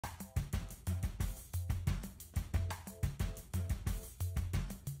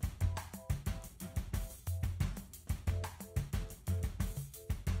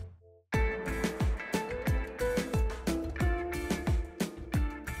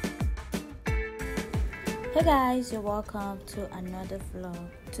Hey guys, you're welcome to another vlog.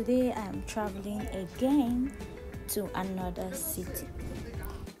 Today I am traveling again to another city.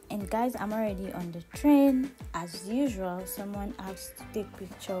 And guys, I'm already on the train. As usual, someone asked to take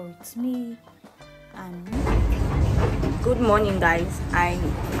picture with me. And good morning guys, I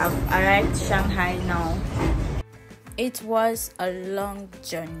have arrived Shanghai now. It was a long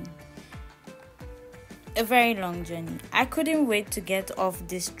journey. A very long journey. I couldn't wait to get off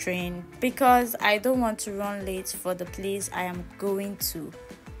this train because I don't want to run late for the place I am going to.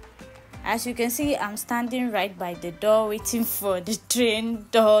 As you can see, I'm standing right by the door waiting for the train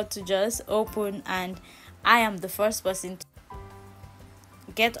door to just open, and I am the first person to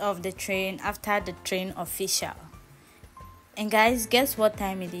get off the train after the train official. And guys, guess what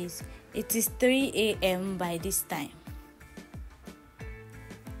time it is? It is 3 a.m. by this time.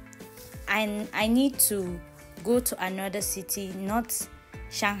 And I need to go to another city, not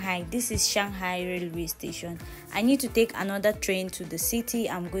Shanghai. This is Shanghai railway station. I need to take another train to the city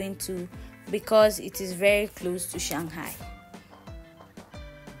I'm going to because it is very close to Shanghai.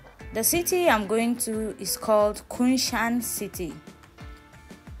 The city I'm going to is called Kunshan city.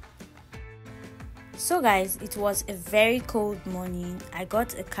 So guys, it was a very cold morning. I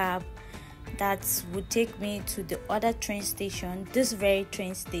got a cab that would take me to the other train station, this very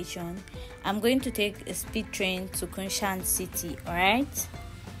train station. I'm going to take a speed train to Kunshan city, alright?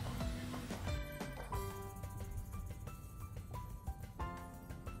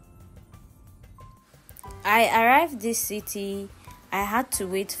 I arrived this city. I had to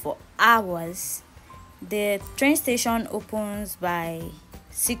wait for hours. The train station opens by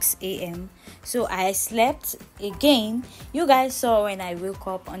 6 a.m. so I slept again. You guys saw when I woke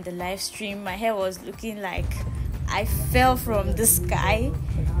up on the live stream, my hair was looking like I fell from the sky.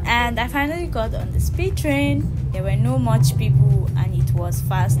 And I finally got on the speed train. There were no much people and it was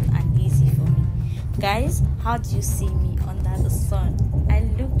fast and easy for me. Guys, how do you see me under the sun? I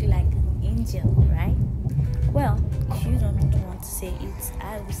looked like an angel, right? Well, if you don't want to say it,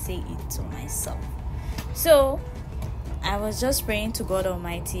 I will say it to myself. So I was just praying to God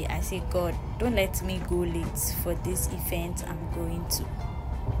Almighty. I said, God, don't let me go late for this event I'm going to.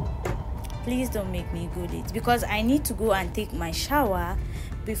 Please don't make me go late because I need to go and take my shower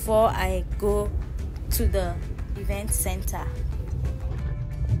before I go to the event center.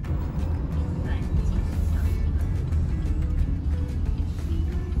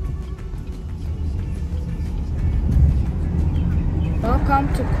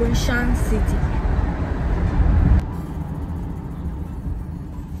 Welcome to Kunshan city.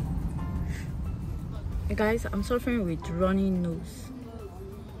 Guys, I'm suffering with running nose.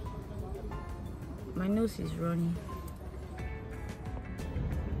 My nose is running.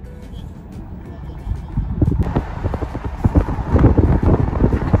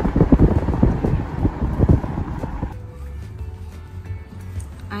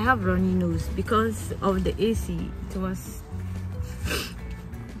 I have runny nose because of the AC. It was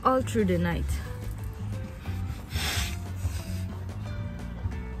all through the night.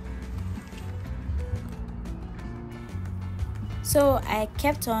 So I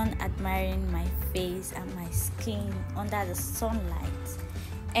kept on admiring my face and my skin under the sunlight.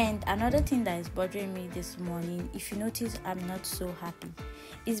 And another thing that is bothering me this morning, if you notice I'm not so happy,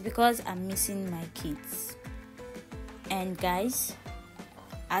 is because I'm missing my kids. And guys,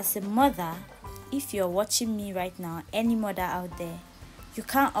 as a mother, if you're watching me right now, any mother out there, you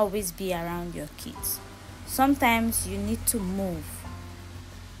can't always be around your kids. Sometimes you need to move.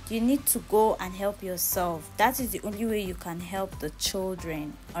 You need to go and help yourself. That is the only way you can help the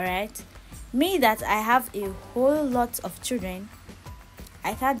children, alright? Me that I have a whole lot of children,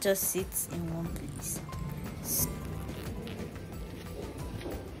 I can't just sit in one place.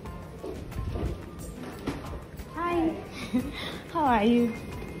 Hi, how are you?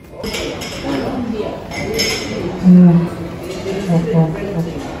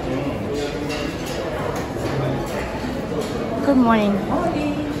 Good morning.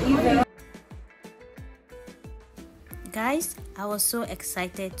 Guys, I was so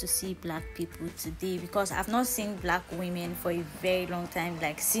excited to see black people today because I've not seen black women for a very long time,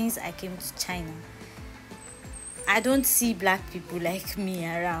 like since I came to China. I don't see black people like me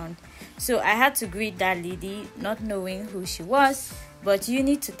around. So I had to greet that lady, not knowing who she was, but you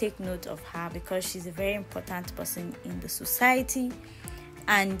need to take note of her because she's a very important person in the society.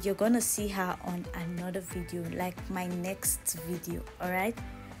 And you're gonna see her on another video, like my next video, alright?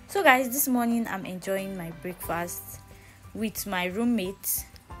 So guys, this morning I'm enjoying my breakfast with my roommate,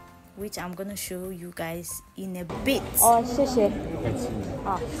 which I'm gonna show you guys in a bit. Oh,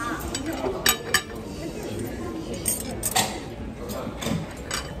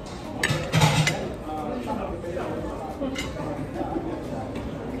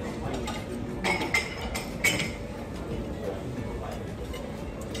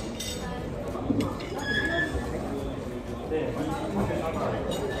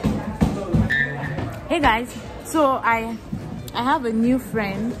 Hey guys, so I have a new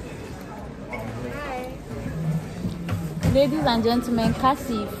friend. Hi. Ladies and gentlemen,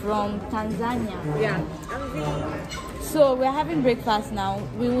 Cassie from Tanzania. Yeah, I'm V. So we're having breakfast now.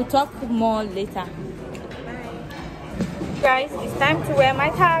 We will talk more later. Guys, it's time to wear my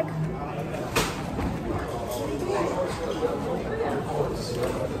tag.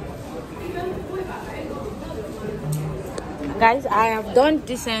 Guys, I have done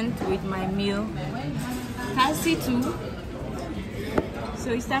decent with my meal. Cassie too. So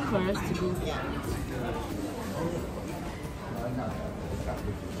it's time for us to go.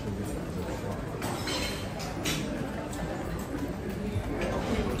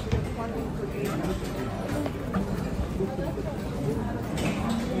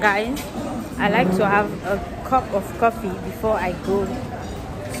 Guys, I like to have a cup of coffee before I go,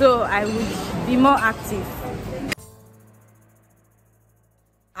 so I would be more active.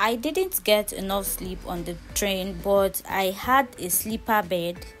 I didn't get enough sleep on the train, but I had a sleeper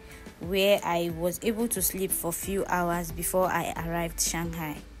bed where I was able to sleep for a few hours before I arrived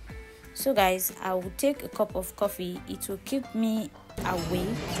Shanghai. So guys, I will take a cup of coffee. It will keep me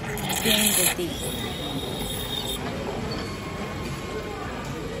awake during the day.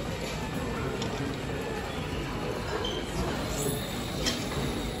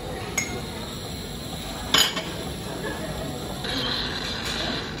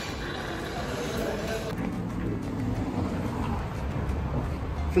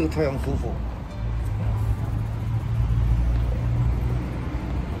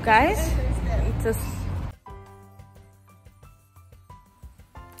 Guys,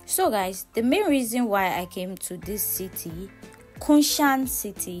 so guys, the main reason why I came to this city, Kunshan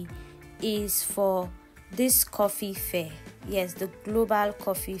city, is for this coffee fair. Yes, the global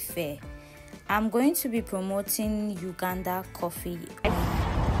coffee fair. I'm going to be promoting Uganda coffee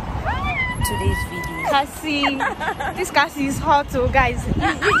today's video. Cassie, this Cassie is hot, oh guys.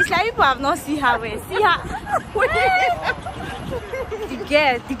 It's like people have not seen her. See her.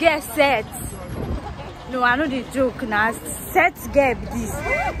 the girl set. No, I know the joke now. Set girl this.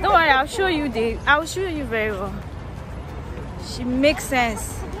 Don't worry, I'll show you very well. She makes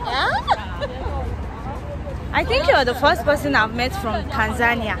sense. Yeah? I think you're the first person I've met from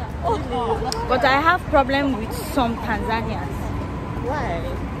Tanzania. But I have problem with some Tanzanians. Why?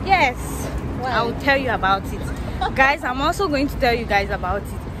 Yes. Why? I will tell you about it. Guys, I'm also going to tell you guys about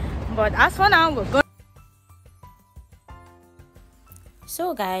it. But as for now, we're going.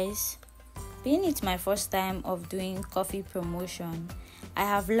 So guys, being it's my first time of doing coffee promotion, I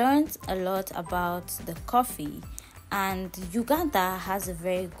have learned a lot about the coffee, and Uganda has a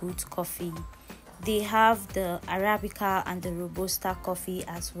very good coffee. They have the Arabica and the Robusta coffee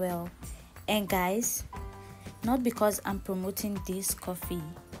as well. And guys, not because I'm promoting this coffee,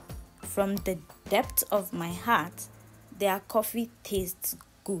 from the depth of my heart, their coffee tastes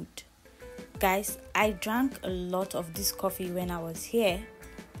good. Guys, I drank a lot of this coffee when I was here.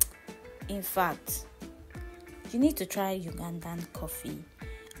 In fact, you need to try Ugandan coffee.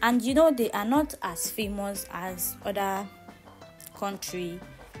 And you know, they are not as famous as other country.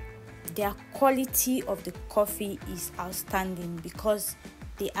 Their quality of the coffee is outstanding because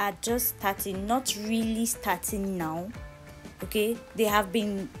they are just starting, not really starting now. Okay, they have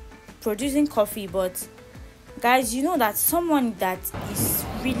been producing coffee, but guys, you know that someone that is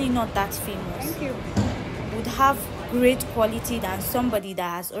really not that famous would have great quality than somebody that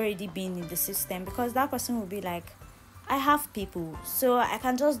has already been in the system, because that person will be like, I have people, so I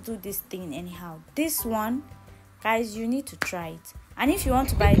can just do this thing anyhow. This one, guys, you need to try it. And if you want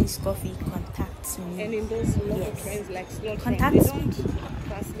to buy this coffee, contact me. And in those local Yes. trains like slow trains, Contact they me. don't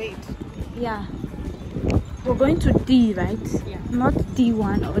translate. Yeah, we're going to D, right? Yeah. Not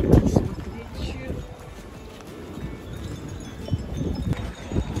D1 or D something.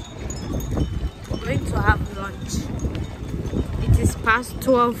 We're going to have lunch. It is past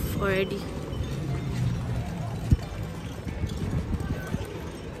 12 already.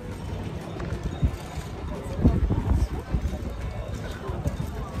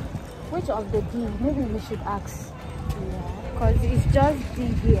 Which of the D? Maybe we should ask. Yeah. Because it's just D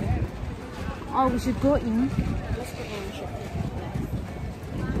here. Or we should go in. Let's go and check.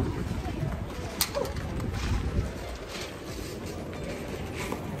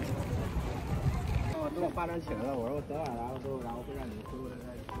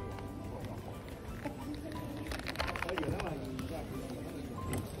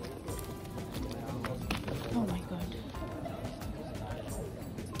 Oh my god.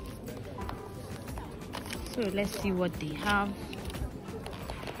 So let's see what they have.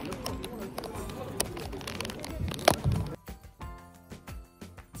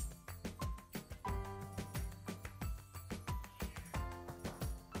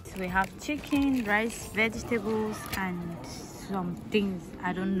 we have chicken, rice, vegetables, and some things.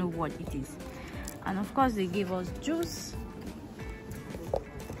 I don't know what it is. And of course, they gave us juice.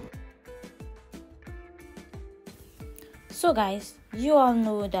 So guys, you all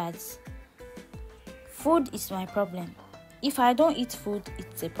know that food is my problem. If I don't eat food,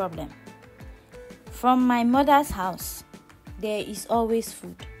 it's a problem. From my mother's house, there is always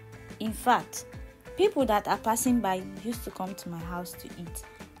food. In fact, people that are passing by used to come to my house to eat.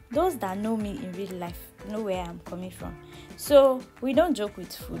 Those that know me in real life know where I'm coming from. So we don't joke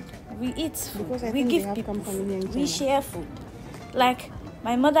with food. We eat food. We give people food. We share food. Like,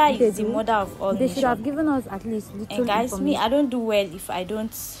 my mother is the mother of all nations. They should have given us at least little and guys, me, I don't do well if I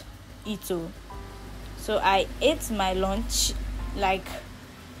don't eat. So I ate my lunch. Like,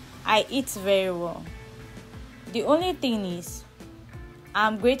 I eat very well. The only thing is,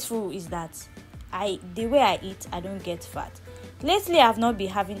 I'm grateful is that the way I eat, I don't get fat. Lately, I've not been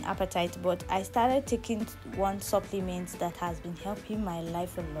having appetite, but I started taking one supplement that has been helping my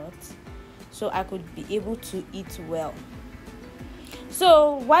life a lot, so I could be able to eat well.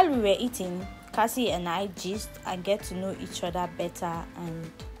 So while we were eating, Cassie and I gist and get to know each other better.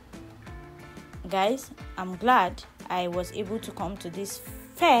 And guys, I'm glad I was able to come to this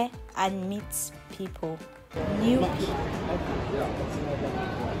fair and meet people, new people.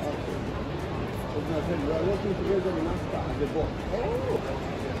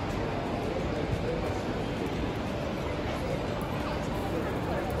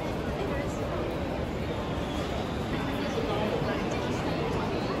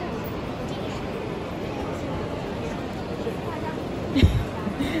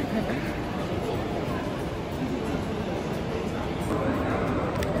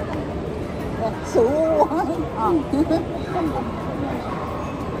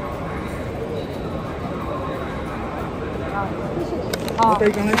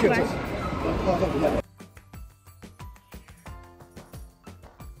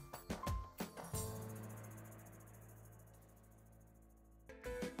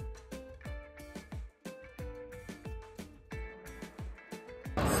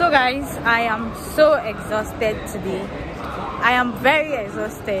 So guys, I am so exhausted today. I am very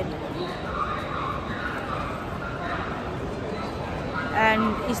exhausted.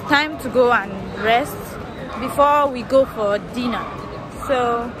 And it's time to go and rest before we go for dinner.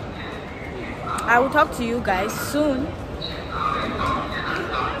 So I will talk to you guys soon.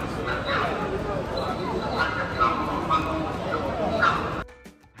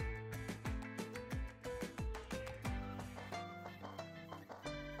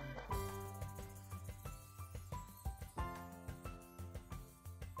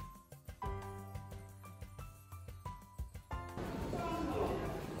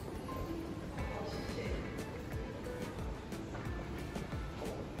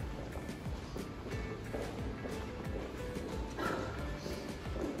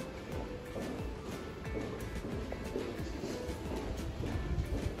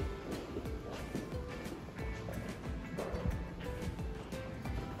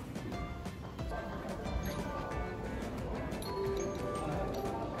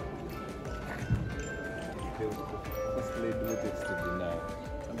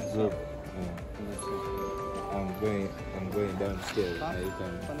 So I'm going downstairs. Now you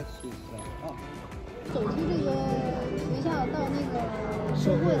can. 走出这个学校到那个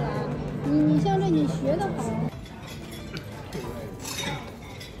社会来，你像这你学得好。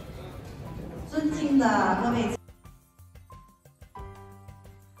尊敬的各位。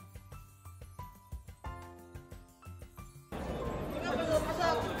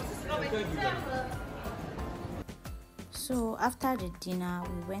So after the dinner,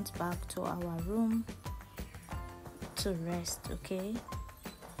 we went back to our room to rest, okay?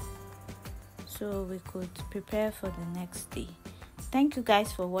 So we could prepare for the next day. Thank you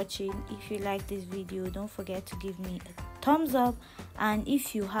guys for watching. If you like this video, don't forget to give me a thumbs up. And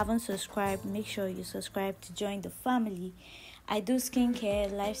if you haven't subscribed, make sure you subscribe to join the family. I do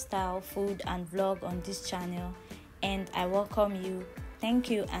skincare, lifestyle, food, and vlog on this channel. And I welcome you. Thank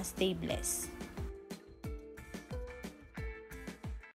you and stay blessed.